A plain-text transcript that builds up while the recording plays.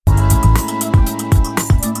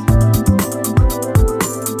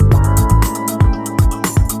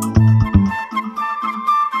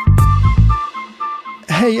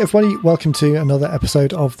Hey everybody, welcome to another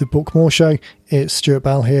episode of the Book More Show. It's Stuart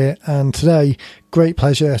Bell here, and today, great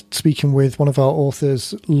pleasure speaking with one of our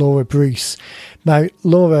authors, Laura Bruce. Now,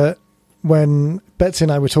 Laura, when Betsy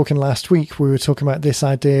and I were talking last week, we were talking about this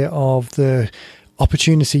idea of the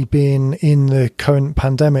opportunity being in the current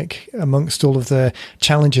pandemic. Amongst all of the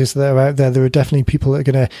challenges that are out there, there are definitely people that are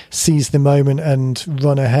going to seize the moment and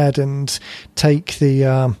run ahead and take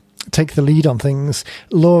the lead on things.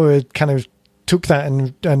 Laura kind of took that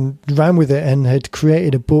and ran with it and had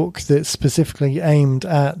created a book that's specifically aimed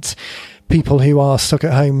at people who are stuck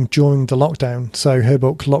at home during the lockdown. So her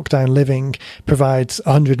book, Lockdown Living, provides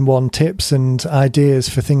 101 tips and ideas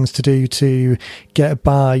for things to do to get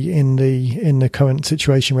by in the current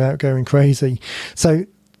situation without going crazy. So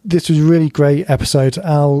this was a really great episode.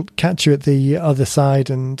 I'll catch you at the other side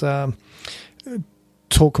and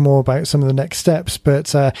talk more about some of the next steps,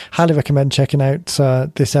 but highly recommend checking out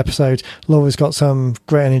this episode. Laura's got some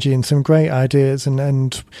great energy and some great ideas,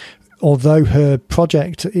 and although her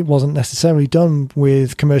project, it wasn't necessarily done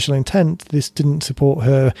with commercial intent, this didn't support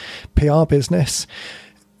her PR business.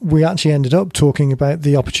 We actually ended up talking about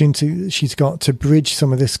the opportunity that she's got to bridge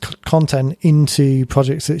some of this content into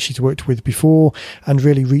projects that she's worked with before and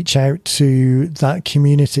really reach out to that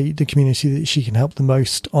community, the community that she can help the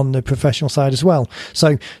most on the professional side as well.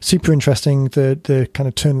 So super interesting, the kind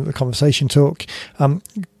of turn that the conversation took. I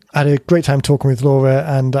had a great time talking with Laura,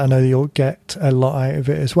 and I know that you'll get a lot out of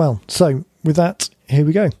it as well. So with that, here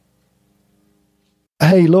we go.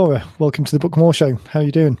 Hey, Laura, welcome to the Book More Show. How are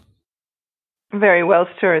you doing? Very well,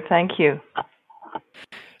 Stuart. Thank you.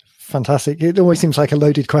 Fantastic. It always seems like a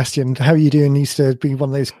loaded question. How are you doing used to be one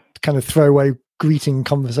of those kind of throwaway greeting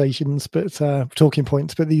conversations, but talking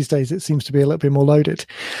points. But these days it seems to be a little bit more loaded.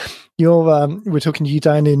 We're talking to you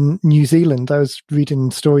down in New Zealand. I was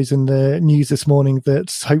reading stories in the news this morning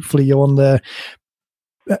that hopefully you're on the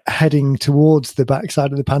heading towards the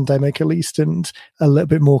backside of the pandemic at least, and a little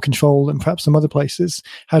bit more control than perhaps some other places.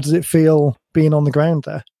 How does it feel being on the ground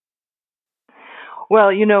there? Well,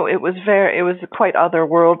 it was quite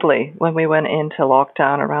otherworldly when we went into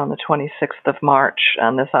lockdown around the 26th of March,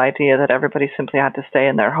 and this idea that everybody simply had to stay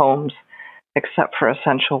in their homes except for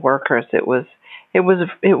essential workers. It was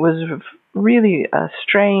really a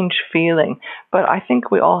strange feeling, but I think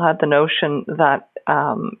we all had the notion that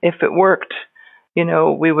if it worked,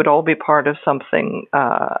 we would all be part of something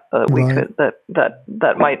that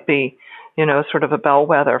might be, sort of a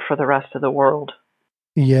bellwether for the rest of the world.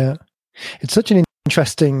 Yeah, it's such an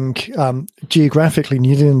interesting, geographically,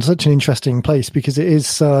 New Zealand's such an interesting place because it is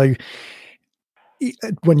so,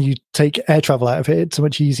 when you take air travel out of it, it's so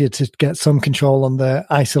much easier to get some control on the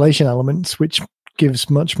isolation elements, which gives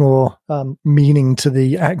much more meaning to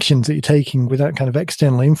the actions that you're taking without kind of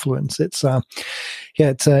external influence. It's an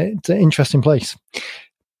interesting place.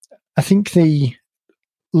 I think the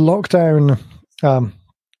lockdown,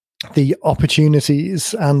 the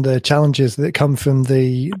opportunities and the challenges that come from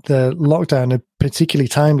the lockdown are particularly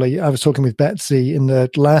timely. I was talking with Betsy in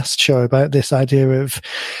the last show about this idea of,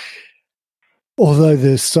 although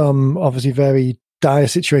there's some obviously very dire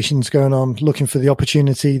situations going on, looking for the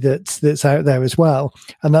opportunity that's out there as well.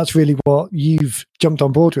 And that's really what you've jumped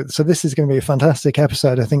on board with. So this is going to be a fantastic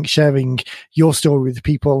episode, I think, sharing your story with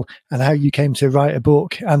people and how you came to write a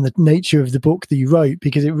book and the nature of the book that you wrote,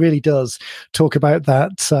 because it really does talk about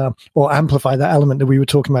that or amplify that element that we were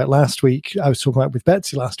talking about last week. I was talking about with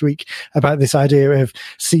Betsy last week about this idea of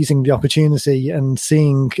seizing the opportunity and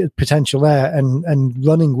seeing potential there and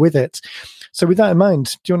running with it. So with that in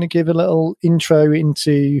mind, do you want to give a little intro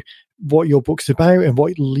into what your book's about and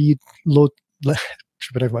what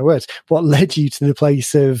what led you to the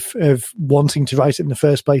place of wanting to write it in the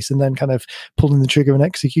first place and then kind of pulling the trigger and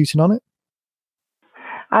executing on it?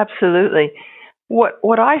 Absolutely.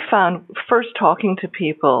 What I found first talking to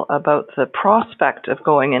people about the prospect of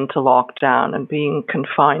going into lockdown and being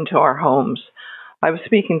confined to our homes, I was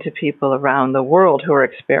speaking to people around the world who are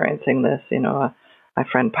experiencing this, my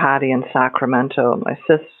friend Patty in Sacramento, my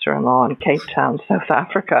sister-in-law in Cape Town, South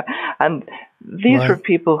Africa. And these were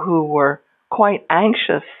people who were quite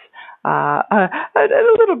anxious, a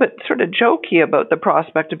little bit sort of jokey about the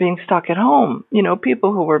prospect of being stuck at home.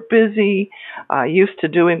 People who were busy, used to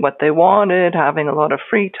doing what they wanted, having a lot of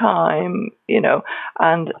free time,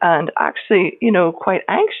 and actually, quite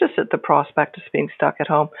anxious at the prospect of being stuck at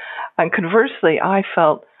home. And conversely, I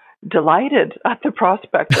felt delighted at the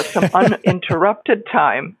prospect of some uninterrupted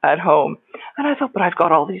time at home. And I thought, but I've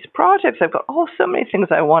got all these projects. I've got so many things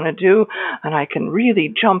I want to do, and I can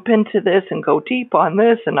really jump into this and go deep on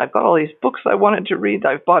this. And I've got all these books I wanted to read.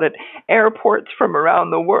 I've bought at airports from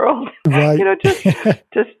around the world. Right.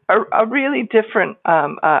 just a really different,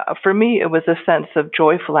 for me, it was a sense of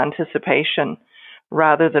joyful anticipation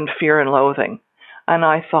rather than fear and loathing. And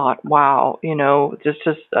I thought, wow, just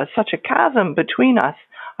such a chasm between us.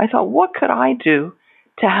 I thought, what could I do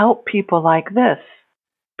to help people like this?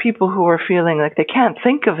 People who are feeling like they can't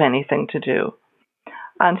think of anything to do.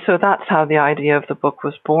 And so that's how the idea of the book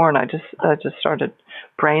was born. I just started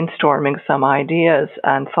brainstorming some ideas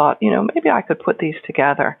and thought, maybe I could put these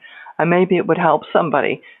together, and maybe it would help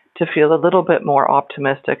somebody to feel a little bit more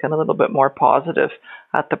optimistic and a little bit more positive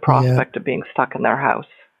at the prospect of being stuck in their house.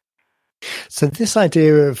 So this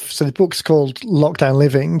idea so the book's called Lockdown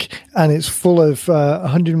Living, and it's full of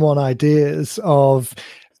 101 ideas of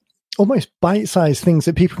almost bite-sized things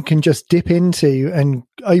that people can just dip into and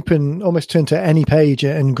almost turn to any page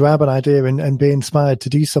and grab an idea and be inspired to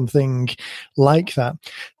do something like that.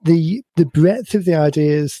 The breadth of the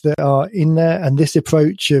ideas that are in there, and this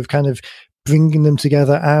approach of kind of bringing them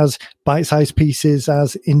together as bite-sized pieces,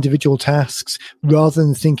 as individual tasks, rather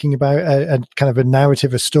than thinking about a kind of a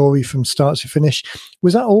narrative, a story from start to finish.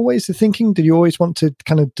 Was that always the thinking? Did you always want to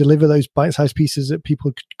kind of deliver those bite-sized pieces that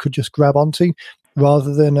people could just grab onto,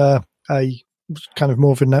 rather than a kind of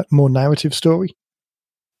more of a more narrative story?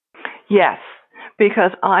 Yes,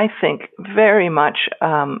 because I think very much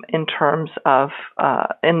in terms of,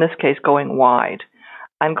 in this case, going wide.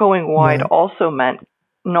 And going wide also meant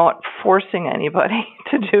not forcing anybody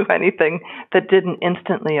to do anything that didn't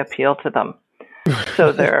instantly appeal to them.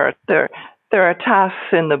 So there are tasks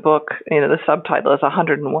in the book. The subtitle is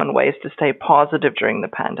 101 Ways to Stay Positive During the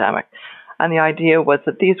Pandemic. And the idea was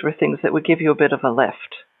that these were things that would give you a bit of a lift.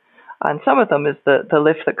 And some of them is the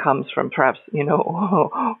lift that comes from perhaps,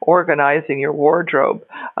 organizing your wardrobe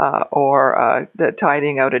or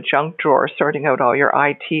tidying out a junk drawer, sorting out all your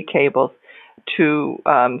IT cables, to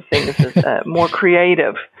things more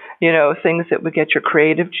creative, things that would get your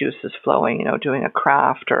creative juices flowing, doing a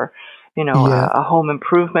craft or, a home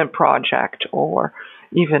improvement project, or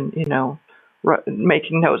even,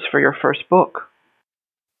 making notes for your first book.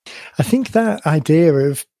 I think that idea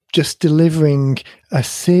of just delivering a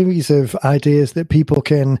series of ideas that people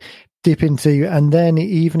can dip into, and then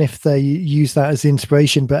even if they use that as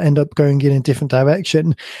inspiration but end up going in a different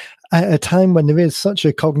direction, at a time when there is such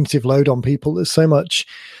a cognitive load on people, there's so much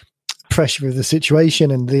pressure of the situation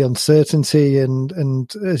and the uncertainty,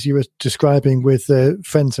 and as you were describing with the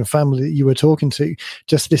friends and family that you were talking to,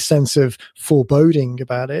 just this sense of foreboding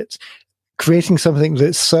about it. Creating something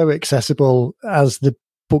that's so accessible as the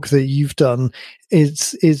book that you've done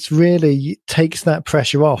is really takes that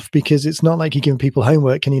pressure off, because it's not like you're giving people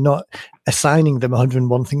homework and you're not assigning them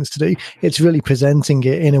 101 things to do. It's really presenting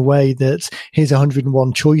it in a way that here's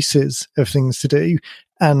 101 choices of things to do,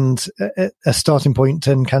 and a starting point,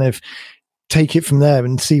 and kind of take it from there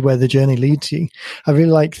and see where the journey leads you. I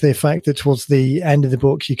really like the fact that towards the end of the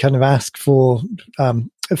book, you kind of ask for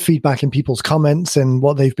feedback in people's comments and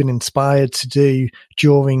what they've been inspired to do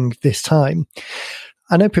during this time.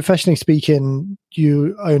 I know, professionally speaking,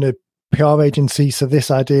 you own a PR agency, so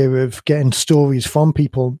this idea of getting stories from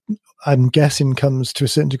people, I'm guessing, comes to a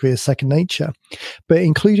certain degree as second nature. But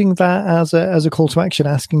including that as a call to action,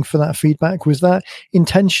 asking for that feedback, was that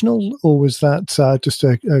intentional, or was that just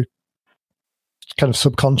a kind of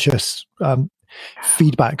subconscious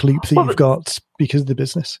feedback loop that you've got because of the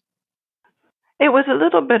business? It was a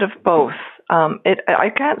little bit of both. I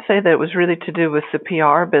can't say that it was really to do with the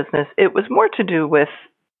PR business. It was more to do with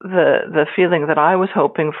the feeling that I was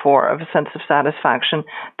hoping for, of a sense of satisfaction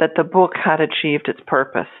that the book had achieved its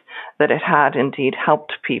purpose, that it had indeed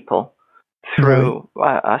helped people through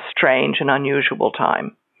a strange and unusual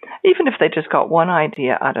time, even if they just got one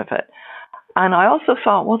idea out of it. And I also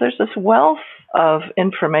thought, well, there's this wealth of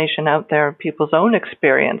information out there, people's own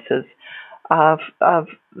experiences, of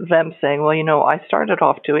them saying, well, I started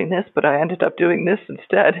off doing this, but I ended up doing this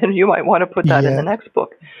instead, and you might want to put that in the next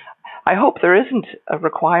book. I hope there isn't a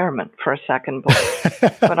requirement for a second book,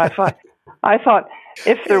 but I thought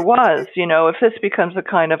if there was, if this becomes a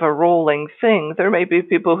kind of a rolling thing, there may be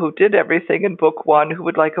people who did everything in book one who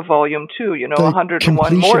would like a volume two,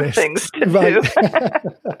 101 more things to do.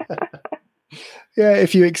 Yeah,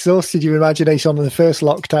 if you exhausted your imagination on the first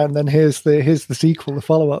lockdown, then here's the sequel, the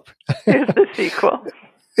follow-up. Here's the sequel.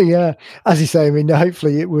 Yeah, as you say, I mean,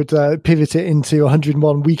 hopefully it would pivot it into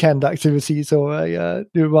 101 weekend activities, or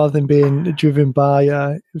rather than being driven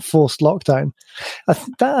by forced lockdown.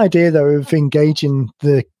 That idea, though, of engaging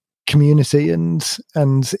the community and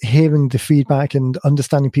hearing the feedback and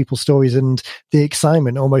understanding people's stories and the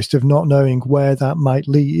excitement almost of not knowing where that might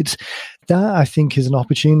lead, that I think is an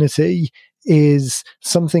opportunity, is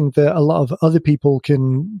something that a lot of other people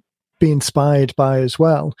can be inspired by as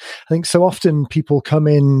well. I think so often people come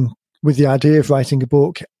in with the idea of writing a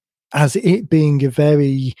book as it being a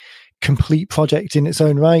very complete project in its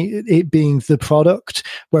own right, it being the product,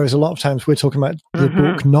 whereas a lot of times we're talking about the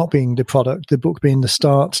book not being the product, the book being the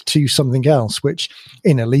start to something else, which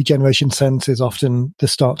in a lead generation sense is often the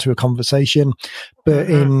start to a conversation. But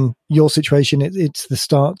in your situation, it's the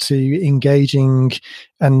start to engaging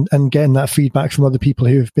and getting that feedback from other people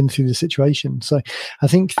who have been through the situation. So I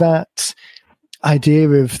think that idea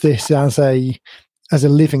of this as a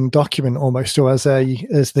living document almost, or as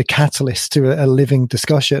the catalyst to a living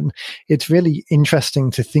discussion, it's really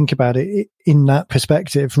interesting to think about it in that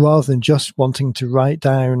perspective, rather than just wanting to write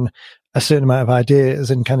down a certain amount of ideas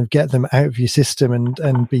and kind of get them out of your system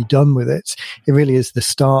and be done with it. It really is the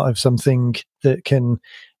start of something that can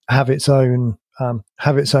have its own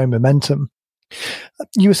momentum.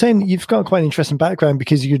 You were saying you've got quite an interesting background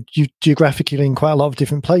because you're geographically in quite a lot of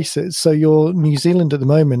different places. So you're New Zealand at the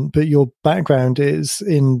moment, but your background is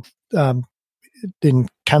in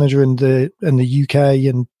Canada and the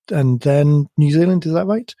UK and then New Zealand. Is that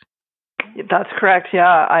right? That's correct. Yeah,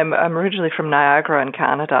 I'm originally from Niagara in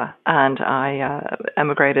Canada, and I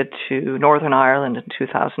emigrated to Northern Ireland in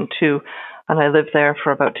 2002, and I lived there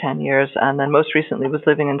for about 10 years, and then most recently was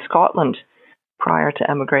living in Scotland prior to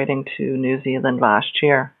emigrating to New Zealand last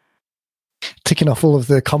year. Ticking off all of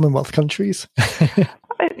the Commonwealth countries.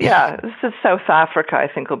 Yeah, this is South Africa, I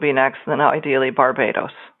think, will be next, and then ideally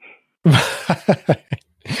Barbados.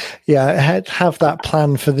 Yeah, have that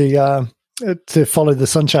plan for the to follow the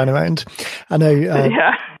sunshine around. I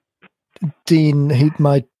know Dean,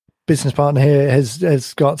 my business partner here,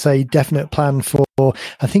 has got a definite plan for,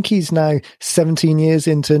 I think he's now 17 years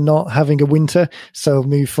into not having a winter, so we'll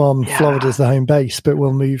move from Florida as the home base, but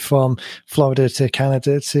we'll move from Florida to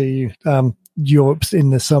Canada to Europe in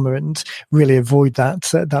the summer and really avoid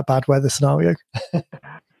that bad weather scenario.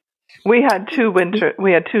 We had two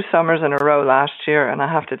summers in a row last year, and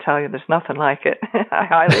I have to tell you, there's nothing like it. I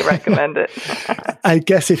highly recommend it. I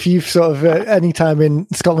guess if you've sort of any time in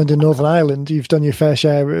Scotland and Northern Ireland, you've done your fair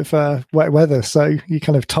share of wet weather, so you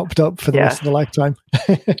kind of topped up for the rest of the lifetime.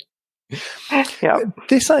 Yeah.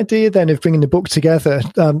 This idea then of bringing the book together,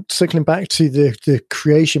 circling back to the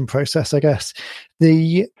creation process, I guess,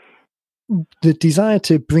 the desire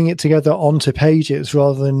to bring it together onto pages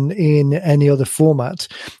rather than in any other format.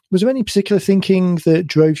 Was there any particular thinking that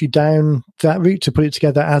drove you down that route to put it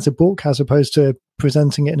together as a book as opposed to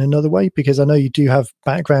presenting it in another way? Because I know you do have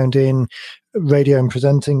background in radio and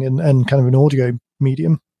presenting and kind of an audio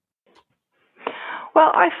medium.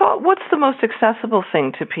 Well, I thought, what's the most accessible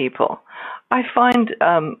thing to people? I find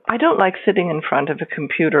I don't like sitting in front of a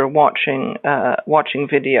computer watching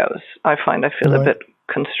videos. I find I feel a bit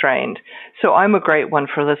constrained. So I'm a great one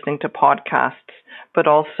for listening to podcasts, but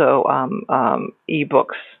also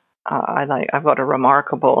ebooks. I've got a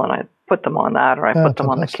Remarkable, and I put them on that, or I put them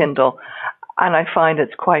on the Kindle. And I find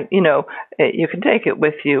it's quite, you can take it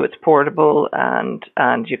with you. It's portable, and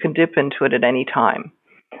you can dip into it at any time.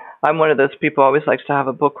 I'm one of those people who always likes to have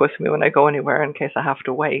a book with me when I go anywhere in case I have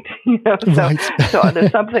to wait. So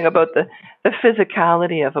there's something about the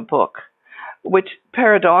physicality of a book, which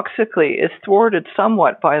paradoxically is thwarted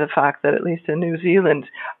somewhat by the fact that at least in New Zealand,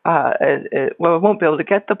 we won't be able to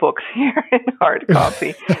get the books here in hard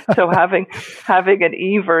copy. So having an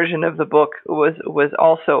e-version of the book was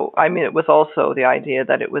also, it was also the idea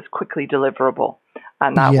that it was quickly deliverable.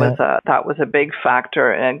 And that was a big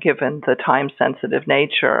factor, and given the time-sensitive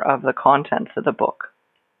nature of the contents of the book.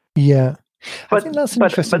 Yeah. I think that's an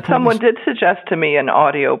interesting point. Someone did suggest to me an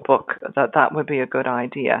audio book that would be a good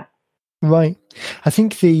idea. Right. I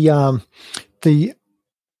think the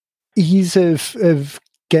ease of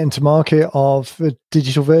getting to market of a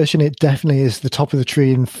digital version, it definitely is the top of the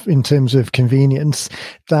tree in terms of convenience.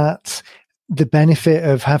 That the benefit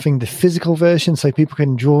of having the physical version so people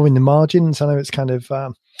can draw in the margins. I know it's kind of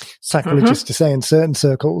sacrilegious to say in certain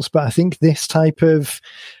circles, but I think this type of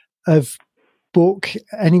book,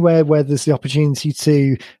 anywhere where there's the opportunity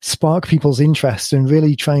to spark people's interest and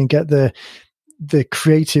really try and get the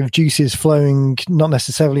creative juices flowing, not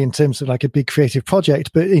necessarily in terms of like a big creative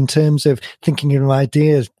project, but in terms of thinking of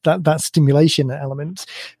ideas, that stimulation element,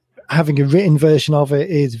 having a written version of it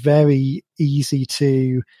is very easy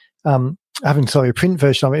to, a print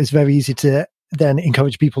version of it is very easy to then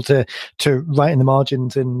encourage people to write in the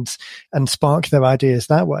margins and spark their ideas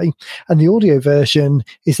that way. And the audio version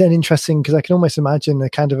is then interesting because I can almost imagine a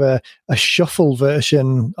kind of a shuffle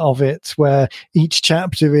version of it where each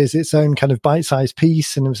chapter is its own kind of bite-sized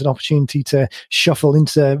piece, and there's an opportunity to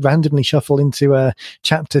randomly shuffle into a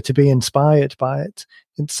chapter to be inspired by it.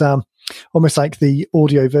 It's almost like the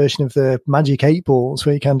audio version of the Magic 8 Balls,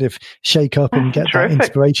 where you kind of shake up and get that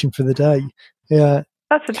inspiration for the day. Yeah.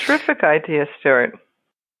 That's a terrific idea, Stuart.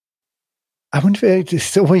 I wonder if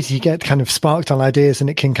it's always you get kind of sparked on ideas and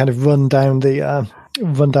it can kind of run down the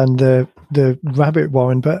rabbit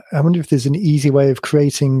warren. But I wonder if there's an easy way of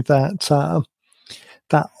creating that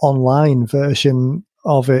online version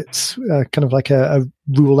of it, kind of like a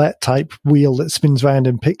roulette type wheel that spins around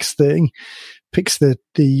and picks the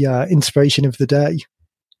inspiration of the day.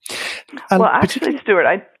 And well, actually,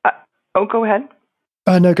 Stuart, go ahead.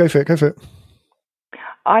 No, go for it.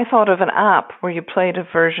 I thought of an app where you played a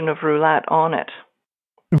version of roulette on it.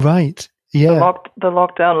 Right. Yeah. The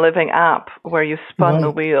Lockdown Living app where you spun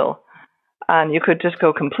the wheel, and you could just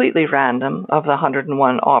go completely random of the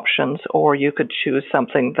 101 options, or you could choose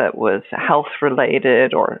something that was health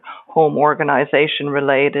related or home organization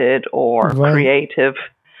related or creative,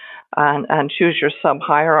 and choose your sub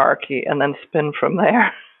hierarchy and then spin from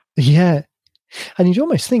there. Yeah. And you'd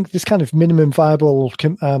almost think this kind of minimum viable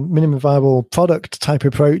product type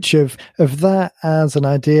approach of that as an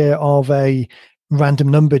idea of a random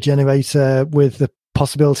number generator with the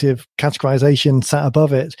possibility of categorization sat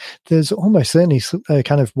above it. There's almost certainly a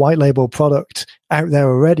kind of white label product out there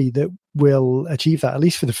already that will achieve that, at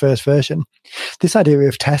least for the first version. This idea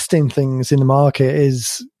of testing things in the market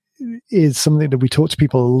is something that we talk to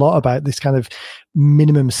people a lot about, this kind of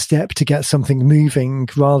minimum step to get something moving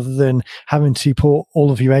rather than having to put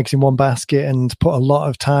all of your eggs in one basket and put a lot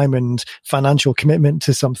of time and financial commitment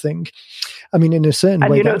to something. I mean, in a certain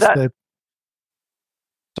way, that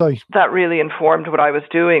really informed what I was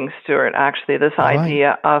doing, Stuart, actually, this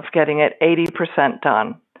idea of getting it 80%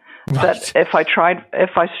 done. Right. That if I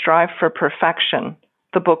strive for perfection,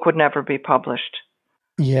 the book would never be published.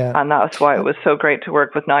 Yeah. And that's why it was so great to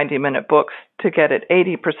work with 90-minute books to get it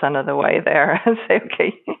 80% of the way there and say,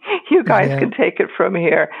 okay, you guys can take it from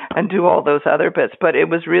here and do all those other bits. But it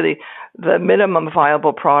was really the minimum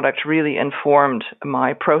viable product really informed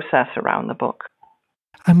my process around the book.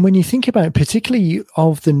 And when you think about particularly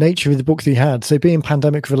of the nature of the book that you had, so being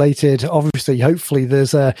pandemic related, obviously, hopefully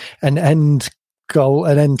there's an end goal,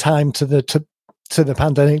 an end time to the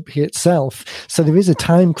pandemic itself. So there is a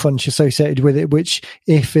time crunch associated with it, which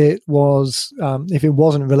if it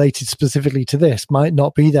wasn't related specifically to this, might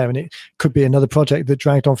not be there. And it could be another project that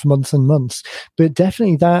dragged on for months and months. But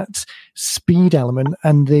definitely that speed element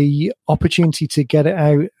and the opportunity to get it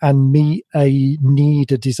out and meet a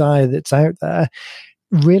need, a desire that's out there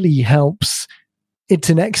really helps. It's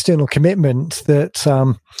an external commitment that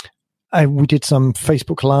we did some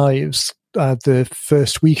Facebook Lives the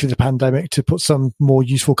first week of the pandemic to put some more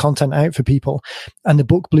useful content out for people. And the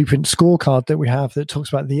book blueprint scorecard that we have that talks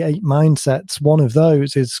about the 8 mindsets, one of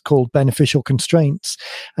those is called beneficial constraints.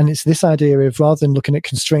 And it's this idea of, rather than looking at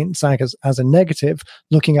constraints as a negative,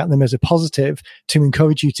 looking at them as a positive to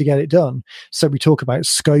encourage you to get it done. So we talk about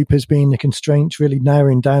scope as being the constraint, really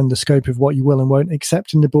narrowing down the scope of what you will and won't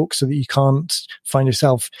accept in the book so that you can't find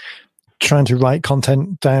yourself trying to write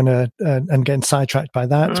content down and getting sidetracked by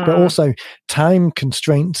that, but also time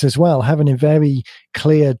constraints as well. Having a very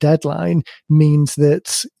clear deadline means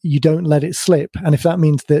that you don't let it slip. And if that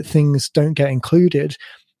means that things don't get included,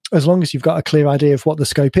 as long as you've got a clear idea of what the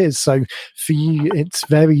scope is. So for you, it's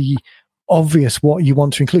very obvious what you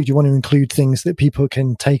want to include. You want to include things that people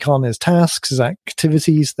can take on as tasks, as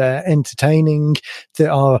activities, they're entertaining,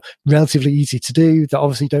 that are relatively easy to do, that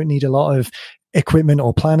obviously don't need a lot of equipment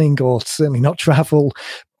or planning, or certainly not travel.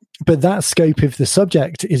 But that scope of the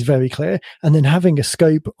subject is very clear. And then having a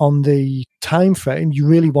scope on the time frame, you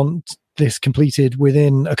really want this completed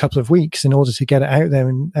within a couple of weeks in order to get it out there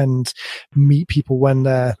and meet people when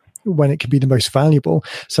it can be the most valuable.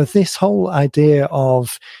 So this whole idea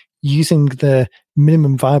of using the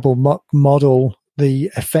minimum viable model, the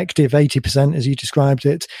effective 80%, as you described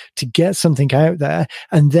it, to get something out there,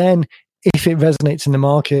 and then if it resonates in the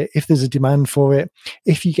market, if there's a demand for it,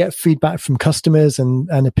 if you get feedback from customers and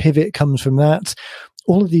a pivot comes from that,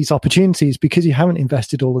 all of these opportunities, because you haven't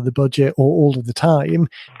invested all of the budget or all of the time,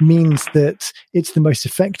 means that it's the most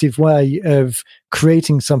effective way of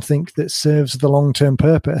creating something that serves the long-term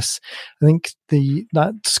purpose. I think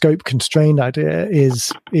that scope constrained idea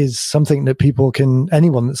is something that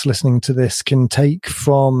anyone that's listening to this can take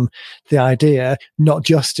from the idea, not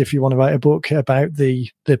just if you want to write a book about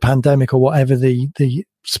the pandemic or whatever the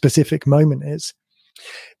specific moment is.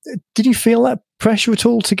 Did you feel that pressure at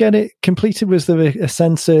all to get it completed? Was there a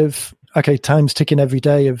sense of, okay, time's ticking every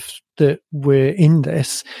day of that we're in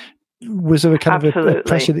this? Was there a kind of a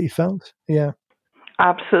pressure that you felt? Yeah.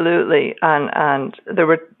 Absolutely. And there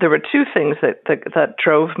were two things that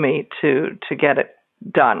drove me to get it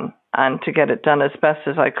done, and to get it done as best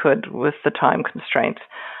as I could with the time constraints.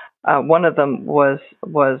 One of them was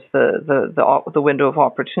the window of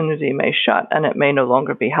opportunity may shut and it may no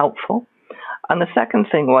longer be helpful. And the second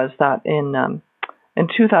thing was that in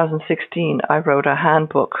 2016, I wrote a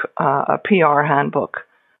handbook, a PR handbook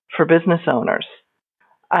for business owners,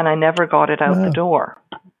 and I never got it out the door.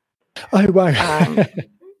 Oh, wow.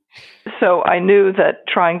 So I knew that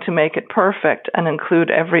trying to make it perfect and include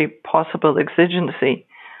every possible exigency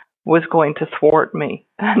was going to thwart me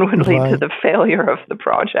and would lead to the failure of the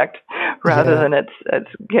project rather than its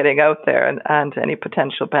getting out there and any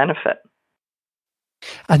potential benefit.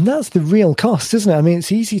 And that's the real cost, isn't it? I mean,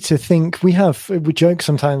 it's easy to think. We joke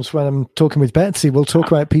sometimes when I'm talking with Betsy, we'll talk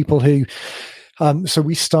about people who, so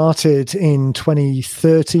we started in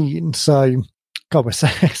 2013. So, God, we're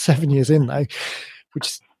 7 years in now,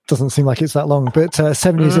 which doesn't seem like it's that long, but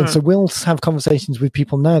 7 years in. So we'll have conversations with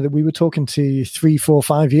people now that we were talking to 3, 4,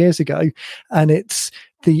 5 years ago. And it's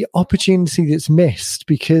the opportunity that's missed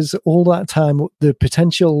because all that time, the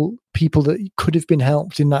potential people that could have been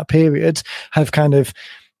helped in that period have kind of,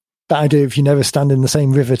 the idea of you never stand in the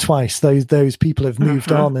same river twice. Those people have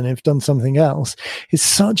moved on and have done something else. It's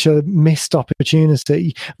such a missed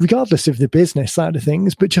opportunity, regardless of the business side of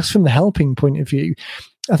things, but just from the helping point of view.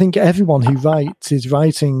 I think everyone who writes is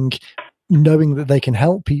writing knowing that they can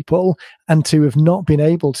help people, and to have not been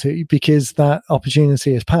able to because that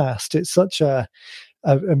opportunity has passed. It's such a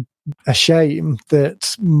shame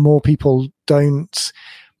that more people don't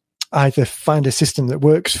either find a system that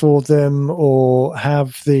works for them or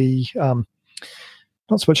have the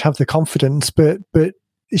not so much have the confidence, but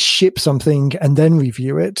ship something and then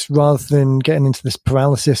review it, rather than getting into this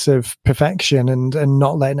paralysis of perfection and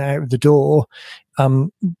not letting it out of the door,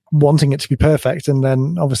 wanting it to be perfect, and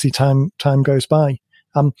then obviously time goes by.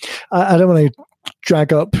 I don't want to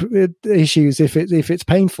drag up issues if it's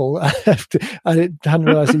painful. I hadn't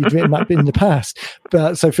realised that you'd written that in the past,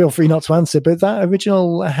 but so feel free not to answer. But that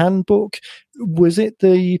original handbook, was it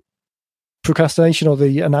the procrastination or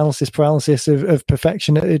the analysis paralysis of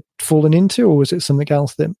perfection it had fallen into, or was it something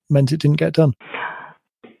else that meant it didn't get done?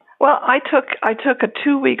 Well, I took a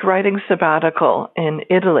 2-week writing sabbatical in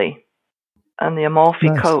Italy on the Amalfi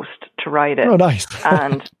Coast to write it. Oh, nice.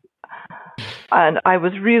 And I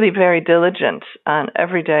was really very diligent, and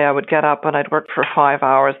every day I would get up and I'd work for 5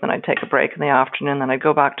 hours, then I'd take a break in the afternoon, then I'd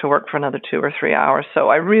go back to work for another 2 or 3 hours. So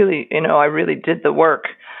I really did the work,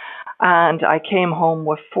 and I came home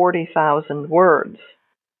with 40,000 words.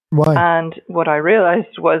 Wow. And what I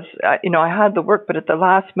realized was, I had the work, but at the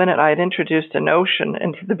last minute I had introduced a notion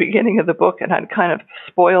into the beginning of the book and had kind of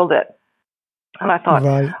spoiled it. And I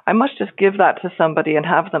thought, I must just give that to somebody and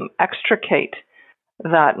have them extricate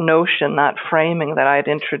that notion, that framing that I had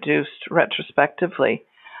introduced retrospectively.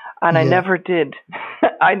 And I never did.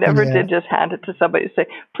 I never did just hand it to somebody and say,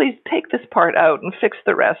 please take this part out and fix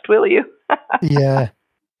the rest, will you? Yeah.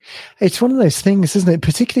 It's one of those things, isn't it?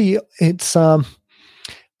 Particularly, it's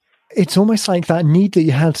almost like that need that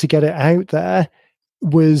you had to get it out there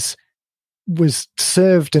was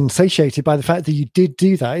served and satiated by the fact that you did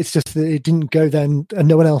do that. It's just that it didn't go then and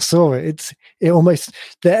no one else saw it. It almost,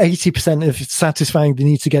 the 80% of satisfying the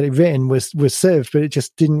need to get it written was served, but it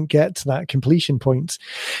just didn't get to that completion point.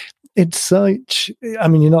 It's such, I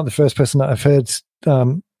mean, you're not the first person that I've heard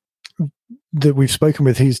that we've spoken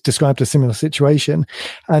with who's described a similar situation,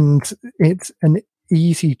 and it's an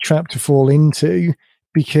easy trap to fall into,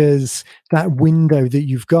 because that window that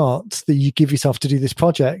you've got that you give yourself to do this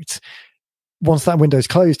project, once that window's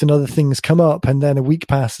closed and other things come up, and then a week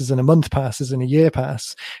passes and a month passes and a year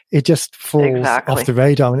passes, it just falls off the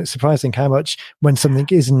radar. And it's surprising how much, when something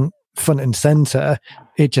isn't front and center,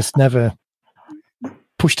 it just never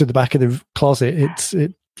pushed to the back of the closet. It's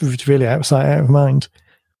really out of mind.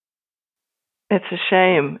 It's a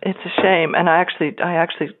shame. It's a shame. And I actually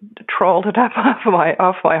trolled it up off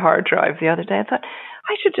my hard drive the other day. I thought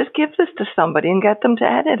I should just give this to somebody and get them to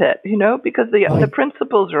edit it, because the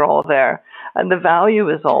principles are all there. and the value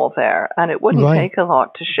is all there, and it wouldn't take a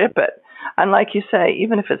lot to ship it. And like you say,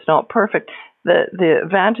 even if it's not perfect, the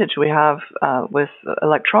advantage we have with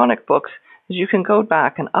electronic books is you can go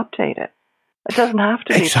back and update it. It doesn't have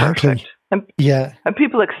to be perfect. And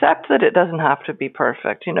people accept that it doesn't have to be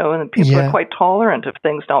perfect, and people are quite tolerant of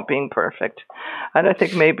things not being perfect. And I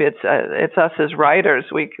think maybe it's us as writers,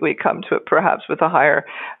 we come to it perhaps with a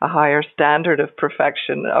higher standard of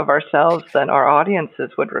perfection of ourselves than our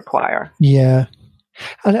audiences would require. Yeah.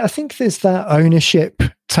 And I think there's that ownership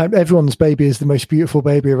type. Everyone's baby is the most beautiful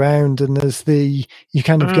baby around, and there's you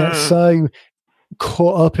kind of get so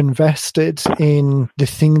caught up, invested in the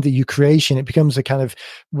thing that you creation. It becomes a kind of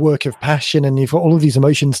work of passion, and you've got all of these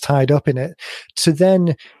emotions tied up in it. To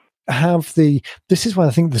then have this is why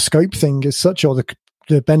I think the scope thing is such, or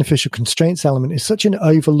the beneficial constraints element is such an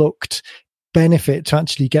overlooked benefit to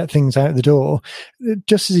actually get things out the door.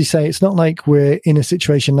 Just as you say, it's not like we're in a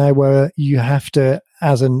situation now where you have to,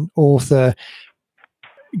 as an author,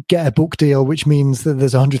 get a book deal, which means that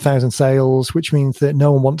there's 100,000 sales, which means that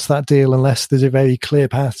no one wants that deal unless there's a very clear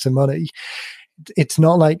path to money. It's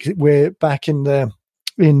not like we're back in the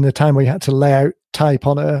time where you had to lay out type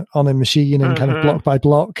on a machine and kind of block by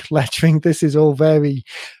block lettering. This is all very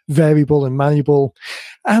variable and malleable.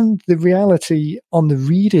 And the reality on the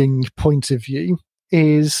reading point of view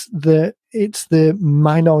is that it's the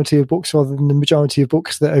minority of books rather than the majority of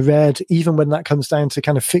books that are read, even when that comes down to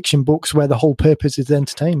kind of fiction books where the whole purpose is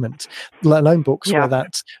entertainment, let alone books where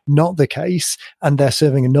that's not the case and they're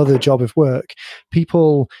serving another job of work.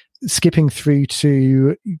 People skipping through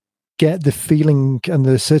to get the feeling and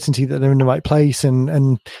the certainty that they're in the right place,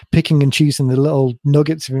 and picking and choosing the little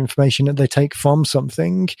nuggets of information that they take from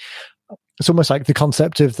something. It's almost like the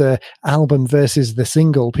concept of the album versus the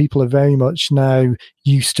single. People are very much now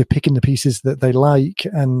used to picking the pieces that they like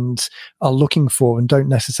and are looking for, and don't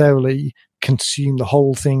necessarily consume the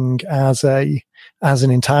whole thing as an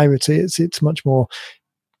entirety. It's much more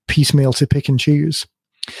piecemeal to pick and choose.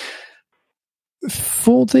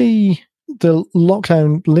 For the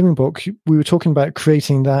Lockdown Living Book, we were talking about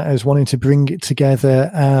creating that as wanting to bring it together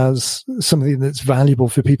as something that's valuable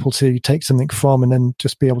for people to take something from and then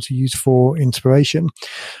just be able to use for inspiration.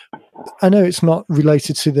 I know it's not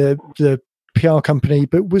related to the PR company,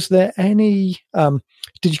 but was there any,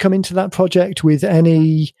 did you come into that project with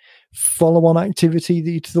any follow-on activity that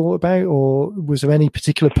you thought about, or was there any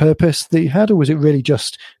particular purpose that you had, or was it really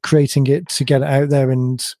just creating it to get it out there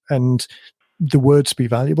and the words be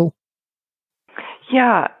valuable?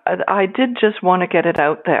 Yeah, I did just want to get it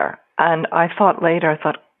out there. And I thought,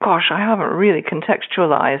 gosh, I haven't really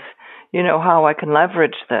contextualized, how I can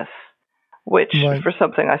leverage this, which for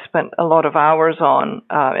something I spent a lot of hours on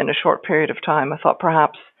in a short period of time. I thought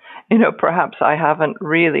perhaps I haven't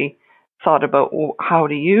really thought about how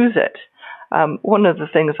to use it. One of the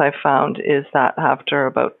things I found is that after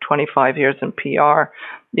about 25 years in PR,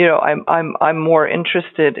 I'm more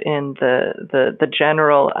interested in the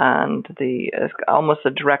general, and the almost a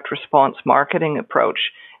direct response marketing approach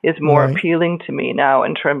is more appealing to me now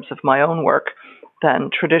in terms of my own work than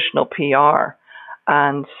traditional PR.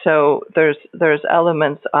 And so there's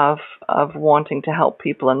elements of wanting to help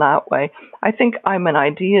people in that way. I think I'm an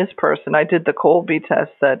ideas person. I did the Colby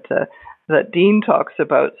test that Dean talks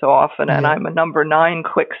about so often, and I'm a number 9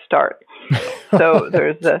 quick start. So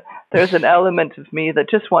there's an element of me that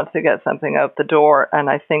just wants to get something out the door, and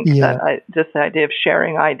I think that just the idea of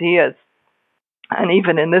sharing ideas, and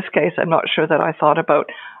even in this case, I'm not sure that I thought about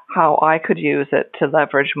how I could use it to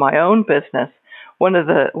leverage my own business. One of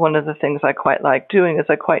the things I quite like doing is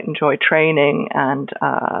I quite enjoy training and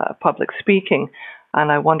public speaking. And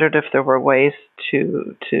I wondered if there were ways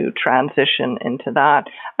to transition into that,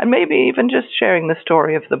 and maybe even just sharing the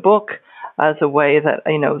story of the book as a way that,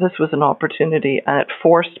 this was an opportunity, and it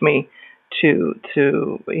forced me to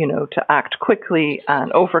act quickly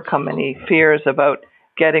and overcome any fears about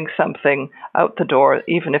getting something out the door,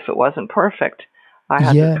 even if it wasn't perfect. I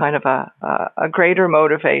had this kind of a greater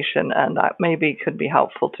motivation, and that maybe could be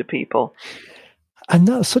helpful to people. And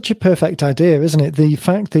that's such a perfect idea, isn't it? The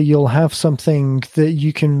fact that you'll have something that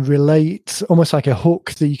you can relate, almost like a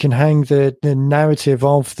hook that you can hang the narrative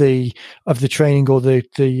of the training or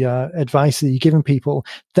the advice that you're giving people,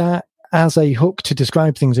 that as a hook to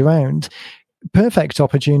describe things around. Perfect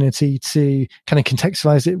opportunity to kind of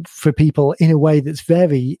contextualize it for people in a way that's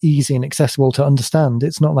very easy and accessible to understand.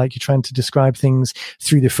 It's not like you're trying to describe things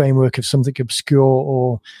through the framework of something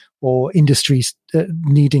obscure or industries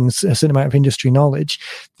needing a certain amount of industry knowledge.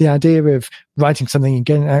 The idea of writing something and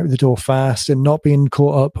getting it out the door fast and not being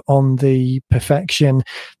caught up on the perfection,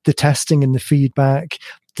 the testing and the feedback,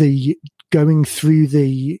 the going through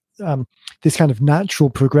the this kind of natural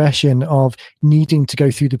progression of needing to go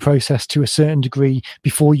through the process to a certain degree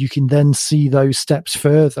before you can then see those steps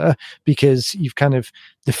further, because you've kind of,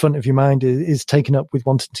 the front of your mind is taken up with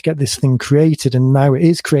wanting to get this thing created, and now it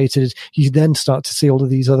is created, you then start to see all of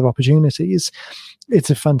these other opportunities. It's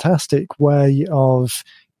a fantastic way of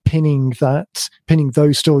pinning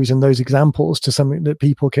those stories and those examples to something that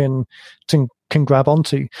people can grab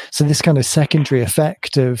onto. So this kind of secondary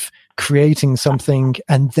effect of creating something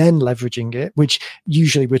and then leveraging it, which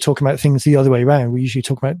usually we're talking about things the other way around. We usually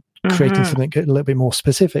talk about creating something a little bit more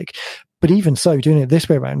specific. But even so, doing it this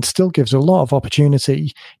way around still gives a lot of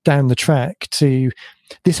opportunity down the track to,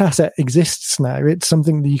 this asset exists now. It's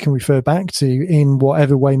something that you can refer back to in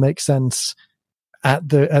whatever way makes sense at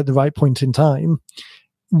the right point in time.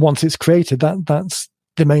 Once it's created, that's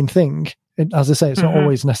the main thing. As I say, it's not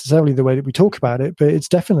always necessarily the way that we talk about it, but it's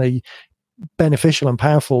definitely beneficial and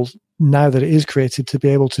powerful now that it is created to be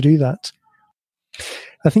able to do that.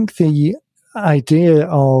 I think the idea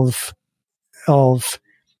of the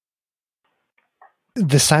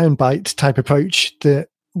soundbite type approach that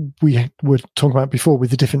we were talking about before, with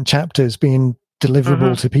the different chapters being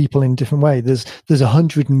deliverable to people in different way. There's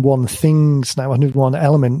 101 things now, 101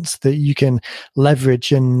 elements that you can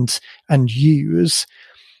leverage and use.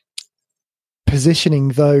 Positioning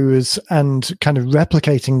those and kind of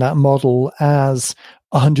replicating that model as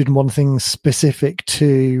 101 things specific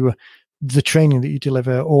to the training that you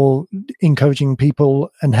deliver, or encouraging people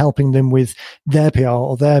and helping them with their PR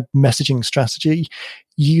or their messaging strategy,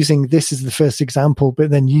 using this as the first example,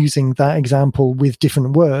 but then using that example with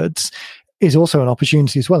different words, is also an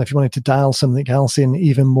opportunity as well. If you wanted to dial something else in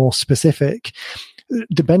even more specific,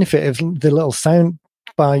 the benefit of the little sound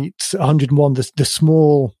bite 101, the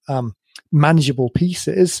small, manageable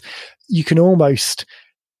pieces, you don't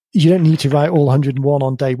need to write all 101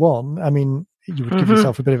 on day one. I mean, you would give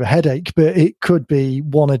yourself a bit of a headache, but it could be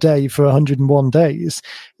one a day for 101 days.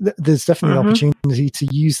 There's definitely an opportunity to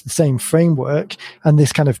use the same framework and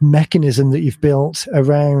this kind of mechanism that you've built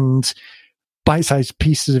around bite-sized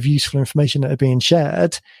pieces of useful information that are being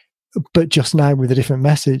shared, but just now with a different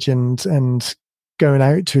message and going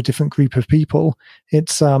out to a different group of people.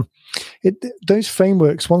 It's those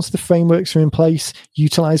frameworks, once the frameworks are in place,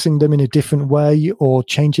 utilizing them in a different way or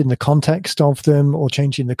changing the context of them or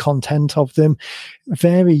changing the content of them,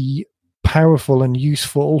 very powerful and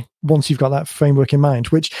useful once you've got that framework in mind,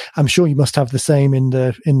 which I'm sure you must have the same in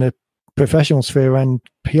the professional sphere and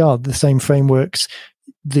PR. The same frameworks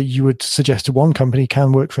that you would suggest to one company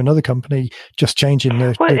can work for another company, just changing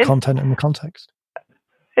the content and the context.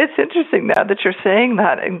 It's interesting now that you're saying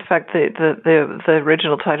that. In fact, the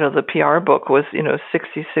original title of the PR book was,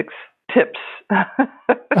 66 tips,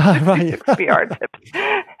 right. PR tips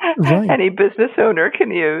right. any business owner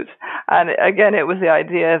can use. And again, it was the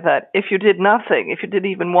idea that if you did nothing, if you did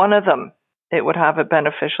even one of them, it would have a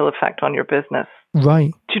beneficial effect on your business.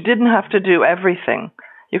 Right. You didn't have to do everything.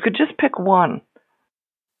 You could just pick one,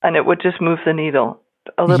 and it would just move the needle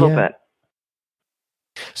a little bit.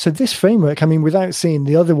 So this framework, I mean, without seeing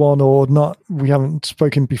the other one or not, we haven't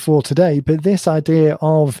spoken before today, but this idea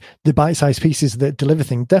of the bite-sized pieces that deliver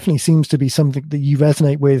things definitely seems to be something that you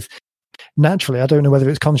resonate with naturally. I don't know whether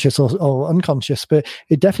it's conscious or unconscious, but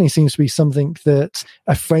it definitely seems to be something that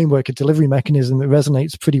a framework, a delivery mechanism that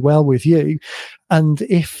resonates pretty well with you. And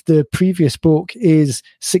if the previous book is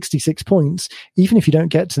 66 points, even if you don't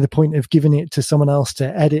get to the point of giving it to someone else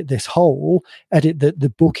to edit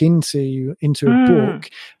the book into a book,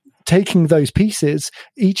 taking those pieces,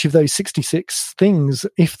 each of those 66 things,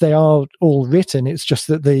 if they are all written, it's just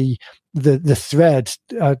that the thread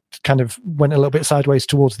kind of went a little bit sideways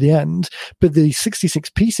towards the end, but the 66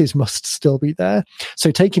 pieces must still be there.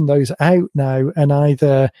 So taking those out now and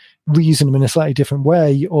either reusing them in a slightly different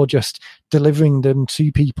way or just delivering them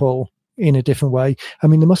to people in a different way. I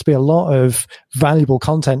mean, there must be a lot of valuable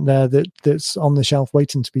content there that's on the shelf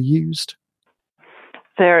waiting to be used.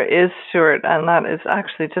 There is, Stuart, and that is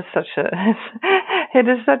actually just it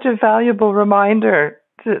is such a valuable reminder.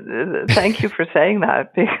 Thank you for saying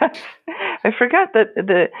that, because I forget that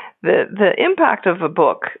the impact of a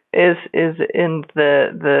book is in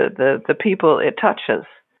the people it touches,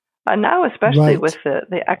 and now especially with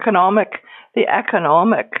the economic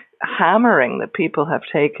hammering that people have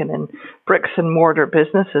taken in bricks and mortar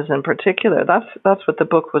businesses in particular. That's what the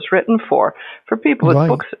book was written for people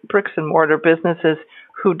with bricks and mortar businesses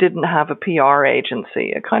who didn't have a PR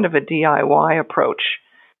agency, a kind of a DIY approach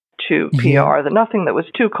to PR, nothing that was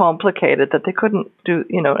too complicated that they couldn't do,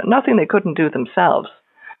 nothing they couldn't do themselves.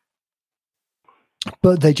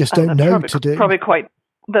 But they just don't know to do. Probably quite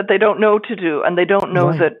that they don't know to do, and they don't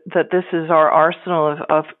know that this is our arsenal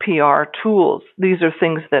of PR tools. These are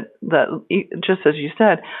things that, just as you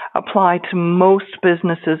said, apply to most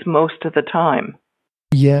businesses most of the time.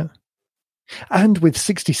 Yeah. And with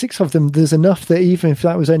 66 of them, there's enough that even if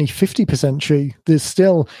that was only 50% true, there's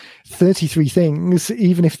still 33 things,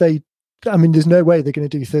 even if there's no way they're going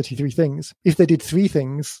to do 33 things. If they did 3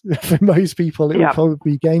 things, for most people, it would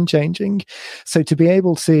probably be game-changing. So to be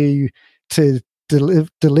able to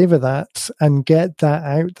deliver that and get that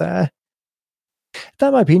out there,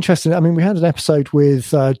 that might be interesting. I mean, we had an episode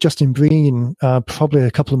with Justin Breen probably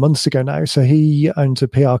a couple of months ago now. So he owns a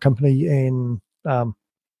PR company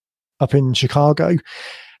up in Chicago,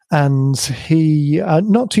 and he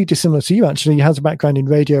not too dissimilar to you, actually. He has a background in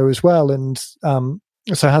radio as well, and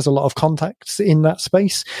so has a lot of contacts in that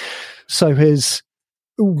space. So his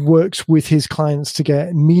works with his clients to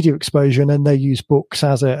get media exposure, and then they use books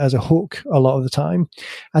as a hook a lot of the time.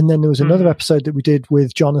 And then there was another episode that we did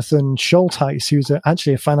with Jonathan Schultheis, who's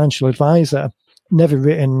actually a financial advisor, never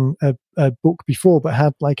written a book before, but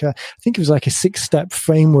had I think it was like a 6-step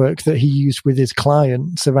framework that he used with his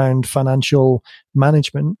clients around financial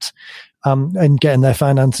management and getting their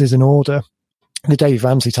finances in order. The Dave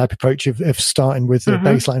Ramsey type approach of starting with the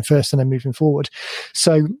baseline first and then moving forward.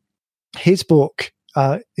 So his book,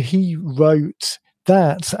 he wrote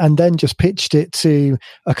that and then just pitched it to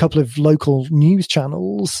a couple of local news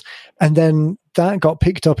channels, and then that got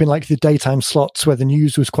picked up in the daytime slots where the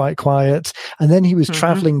news was quite quiet. And then he was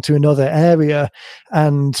traveling to another area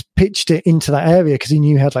and pitched it into that area because he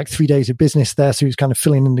knew he had 3 days of business there. So he was kind of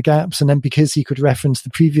filling in the gaps. And then because he could reference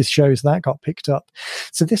the previous shows, that got picked up.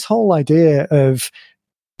 So this whole idea of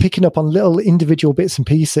picking up on little individual bits and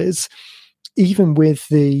pieces, even with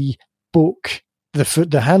the book,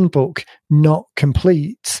 the handbook not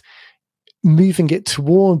complete, moving it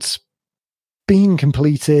towards being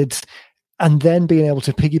completed, and then being able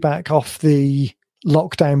to piggyback off the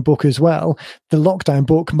lockdown book as well. The lockdown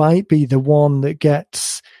book might be the one that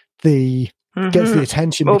gets the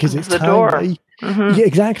attention because it's timely. Yeah,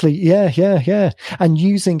 exactly. Yeah. And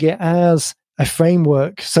using it as a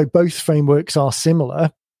framework. So both frameworks are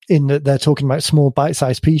similar in that they're talking about small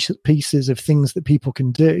bite-sized pieces of things that people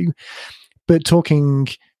can do, but talking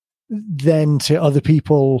then to other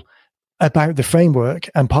people about the framework.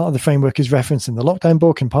 And part of the framework is referencing the lockdown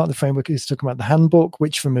book, and part of the framework is talking about the handbook,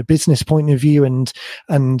 which from a business point of view and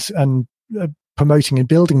promoting and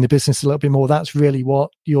building the business a little bit more, that's really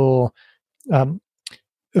what you're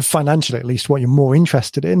financially, at least, what you're more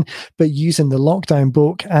interested in. But using the lockdown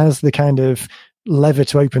book as the kind of lever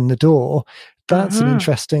to open the door, that's an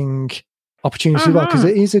interesting opportunity as well, because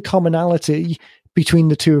it is a commonality between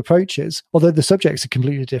the two approaches, although the subjects are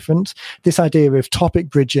completely different. This idea of topic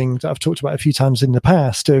bridging that I've talked about a few times in the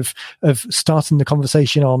past, of starting the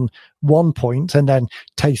conversation on one point and then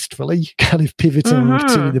tastefully kind of pivoting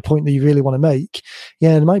to the point that you really want to make.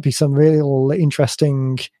 Yeah, there might be some real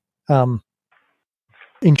interesting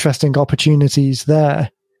opportunities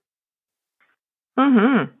there.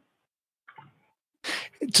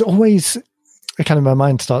 It's always kind of, my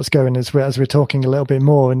mind starts going as we're talking a little bit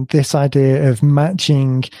more, and this idea of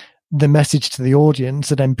matching the message to the audience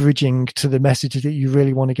and then bridging to the message that you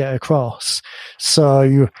really want to get across.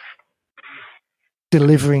 So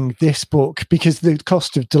delivering this book, because the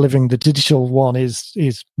cost of delivering the digital one is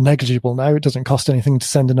negligible now. It doesn't cost anything to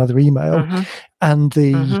send another email. And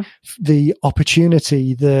the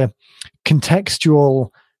opportunity, the contextual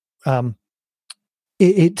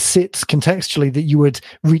it sits contextually that you would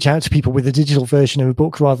reach out to people with a digital version of a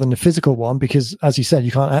book rather than a physical one, because, as you said, you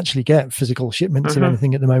can't actually get physical shipments of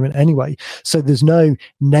anything at the moment anyway. So there's no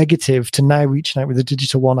negative to now reaching out with a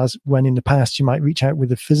digital one, as when in the past you might reach out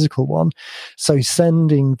with a physical one. So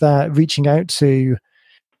sending that, reaching out to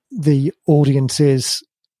the audiences,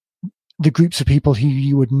 the groups of people who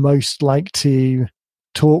you would most like to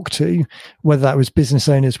talk to, whether that was business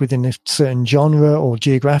owners within a certain genre or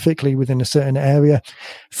geographically within a certain area,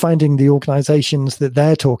 finding the organizations that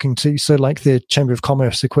they're talking to, so like the Chamber of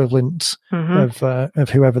Commerce equivalent of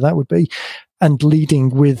whoever that would be, and leading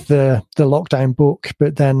with the lockdown book,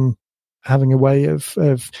 but then having a way of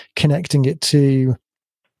connecting it to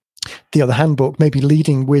the other handbook, maybe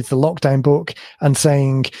leading with the lockdown book and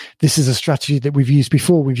saying, this is a strategy that we've used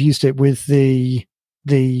before. We've used it with the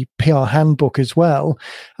PR handbook as well.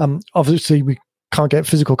 Obviously, we can't get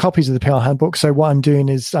physical copies of the PR handbook. So what I'm doing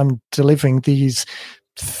is I'm delivering these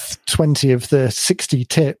 20 of the 60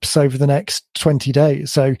 tips over the next 20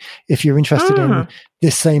 days. So if you're interested in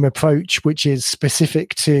this same approach, which is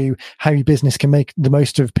specific to how your business can make the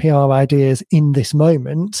most of PR ideas in this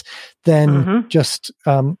moment, then just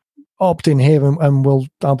opt in here, and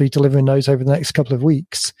I'll be delivering those over the next couple of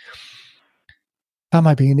weeks. That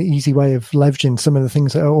might be an easy way of leveraging some of the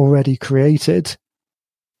things that are already created.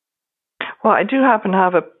 Well, I do happen to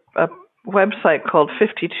have a website called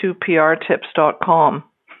 52prtips.com.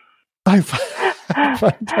 Oh,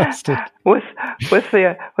 fantastic! with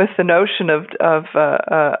the notion of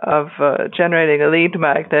generating a lead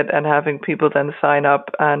magnet and having people then sign up,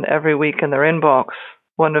 and every week in their inbox,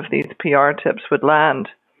 one of these PR tips would land.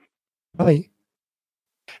 Right,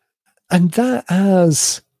 and that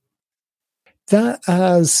as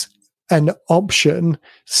an option.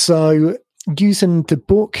 So using the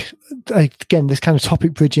book, again, this kind of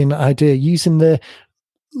topic bridging idea, using the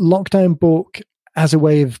lockdown book as a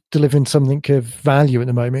way of delivering something of value at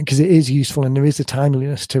the moment, because it is useful and there is a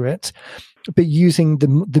timeliness to it, but using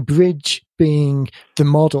the bridge being the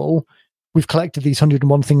model. We've collected these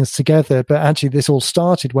 101 things together, but actually this all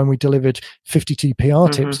started when we delivered 52 PR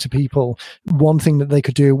tips to people, one thing that they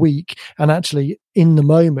could do a week. And actually in the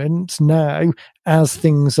moment now, as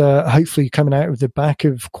things are hopefully coming out of the back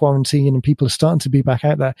of quarantine and people are starting to be back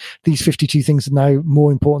out there, these 52 things are now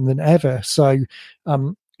more important than ever. So,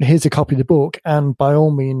 here's a copy of the book, and by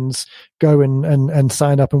all means go and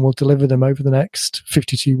sign up, and we'll deliver them over the next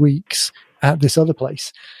 52 weeks at this other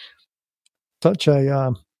place.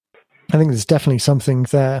 I think there's definitely something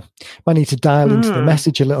there. I need to dial into the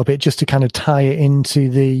message a little bit just to kind of tie it into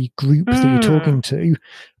the group that you're talking to.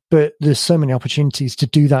 But there's so many opportunities to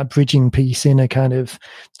do that bridging piece in a kind of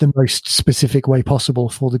the most specific way possible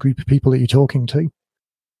for the group of people that you're talking to.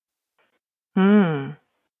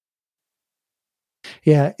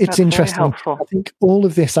 Yeah, it's interesting. I think all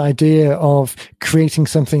of this idea of creating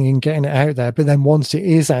something and getting it out there, but then once it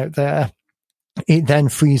is out there, it then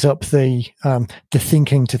frees up the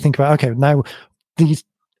thinking to think about, okay, now these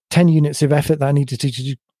 10 units of effort that I needed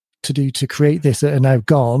to do to create this are now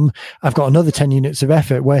gone. I've got another 10 units of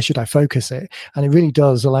effort. Where should I focus it? And it really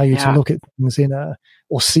does allow you to look at things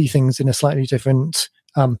or see things in a slightly different,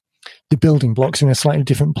 the building blocks in a slightly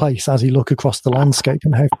different place as you look across the landscape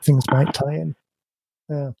and how things might tie in.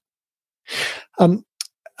 Yeah.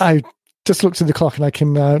 I just looked at the clock, and I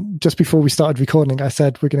can, just before we started recording, I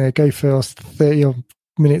said we're going to go for 30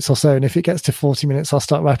 minutes or so, and if it gets to 40 minutes, I'll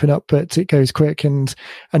start wrapping up, but it goes quick, and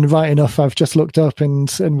right enough, I've just looked up and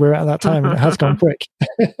we're at that time, and it has gone quick.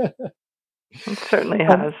 It certainly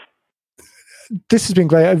has. This has been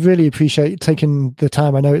great. I really appreciate taking the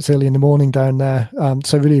time. I know it's early in the morning down there,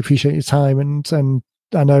 so I really appreciate your time, and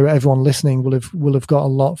I know everyone listening will have got a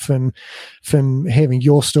lot from hearing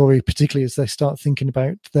your story, particularly as they start thinking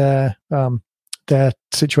about their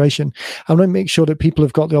situation. I want to make sure that people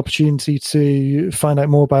have got the opportunity to find out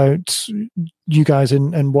more about you guys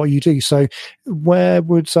and what you do. So where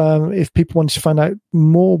would, if people wanted to find out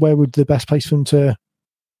more, where would the best place for them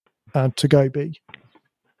to go be?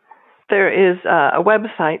 There is a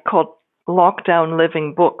website called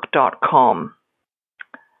lockdownlivingbook.com.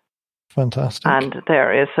 Fantastic. And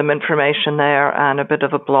there is some information there and a bit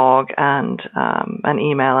of a blog and an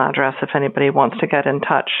email address. If anybody wants to get in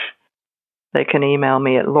touch, they can email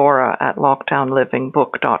me at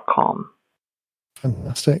laura@lockdownlivingbook.com.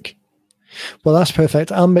 Fantastic. Well, that's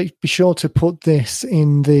perfect. I'll be sure to put this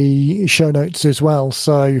in the show notes as well.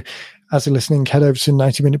 So as you're listening, head over to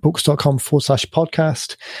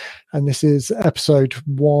 90minutebooks.com/podcast. And this is episode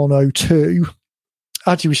 102.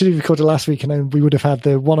 Actually, we should have recorded last week, and then we would have had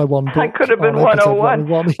the 101 book. I could have been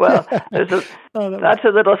 101. Well, that's a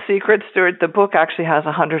little secret, Stuart. The book actually has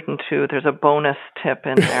 102. There's a bonus tip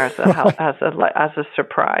in there as a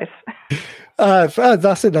surprise.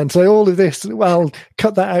 That's it then. So all of this, well,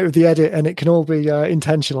 cut that out of the edit, and it can all be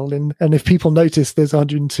intentional. And if people notice there's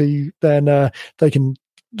 102, then they can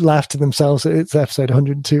laugh to themselves that it's episode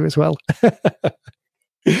 102 as well.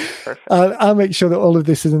 I'll make sure that all of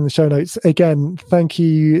this is in the show notes. Again, thank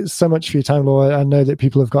you so much for your time, Laura. I know that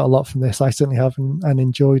people have got a lot from this. I certainly have and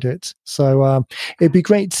enjoyed it. So it'd be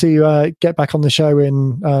great to get back on the show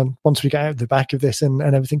once we get out of the back of this and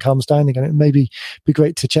everything calms down again. It may be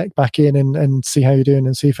great to check back in and see how you're doing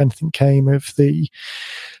and see if anything came of the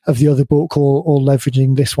other book or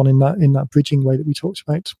leveraging this one in that bridging way that we talked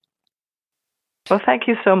about. Well, thank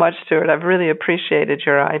you so much, Stuart. I've really appreciated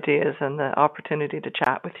your ideas and the opportunity to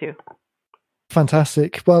chat with you.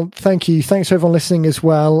 Fantastic. Well, thank you. Thanks for everyone listening as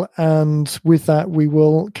well. And with that, we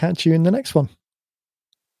will catch you in the next one.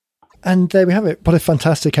 And there we have it. What a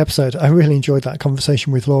fantastic episode. I really enjoyed that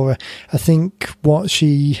conversation with Laura. I think what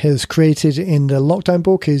she has created in the lockdown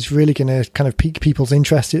book is really going to kind of pique people's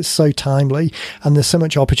interest. It's so timely, and there's so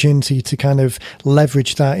much opportunity to kind of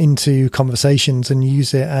leverage that into conversations and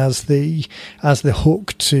use it as the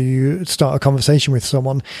hook to start a conversation with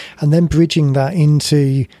someone, and then bridging that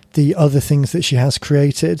into the other things that she has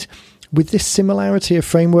created. With this similarity of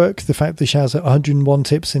framework, the fact that she has 101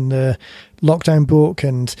 tips in the lockdown book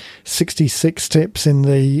and 66 tips in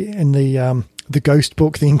the ghost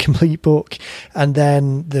book, the incomplete book, and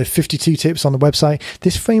then the 52 tips on the website,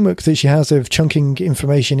 this framework that she has of chunking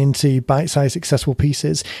information into bite-sized accessible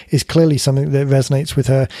pieces is clearly something that resonates with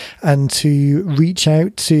her. And to reach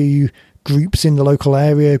out to groups in the local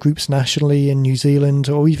area, groups nationally in New Zealand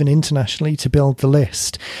or even internationally to build the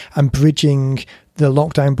list, and bridging the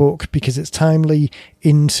lockdown book, because it's timely,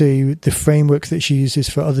 into the framework that she uses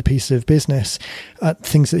for other pieces of business,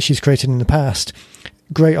 things that she's created in the past.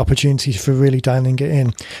 Great opportunity for really dialing it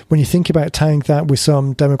in. When you think about tying that with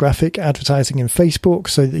some demographic advertising in Facebook,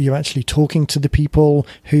 so that you're actually talking to the people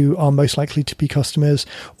who are most likely to be customers,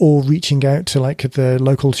 or reaching out to like the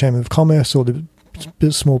local chamber of commerce or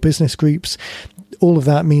the small business groups, all of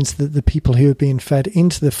that means that the people who are being fed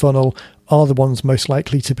into the funnel are the ones most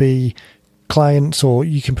likely to be clients, or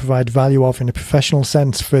you can provide value of in a professional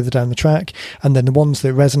sense further down the track. And then the ones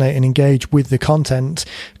that resonate and engage with the content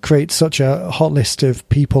create such a hot list of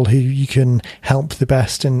people who you can help the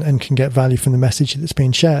best and can get value from the message that's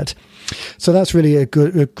being shared. So that's really a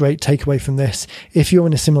great takeaway from this. If you're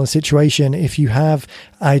in a similar situation, if you have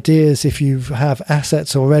ideas, if you have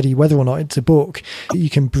assets already, whether or not it's a book, you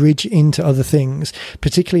can bridge into other things,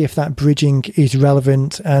 particularly if that bridging is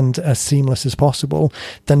relevant and as seamless as possible,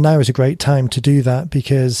 then now is a great time to do that,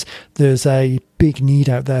 because there's a big need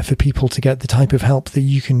out there for people to get the type of help that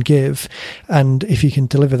you can give. And if you can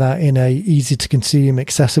deliver that in a easy to consume,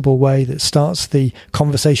 accessible way that starts the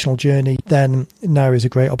conversational journey, then now is a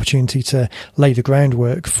great opportunity to lay the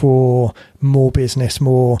groundwork for more business,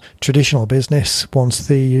 more traditional business, once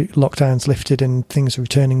the lockdown's lifted and things are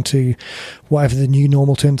returning to whatever the new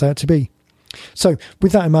normal turns out to be. So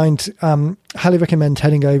with that in mind, highly recommend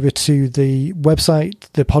heading over to the website,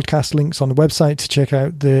 the podcast links on the website, to check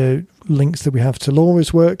out the links that we have to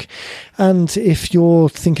Laura's work. And if you're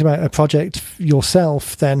thinking about a project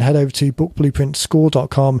yourself, then head over to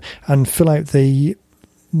bookblueprintscore.com and fill out the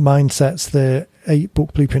mindsets, the 8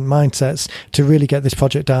 book blueprint mindsets, to really get this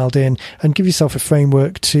project dialed in and give yourself a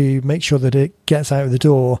framework to make sure that it gets out of the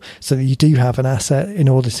door, so that you do have an asset in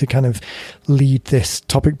order to kind of lead this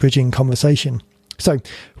topic bridging conversation. So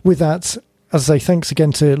with that, as I say, thanks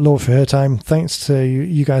again to Laura for her time. Thanks to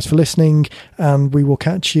you guys for listening, and we will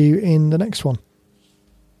catch you in the next one.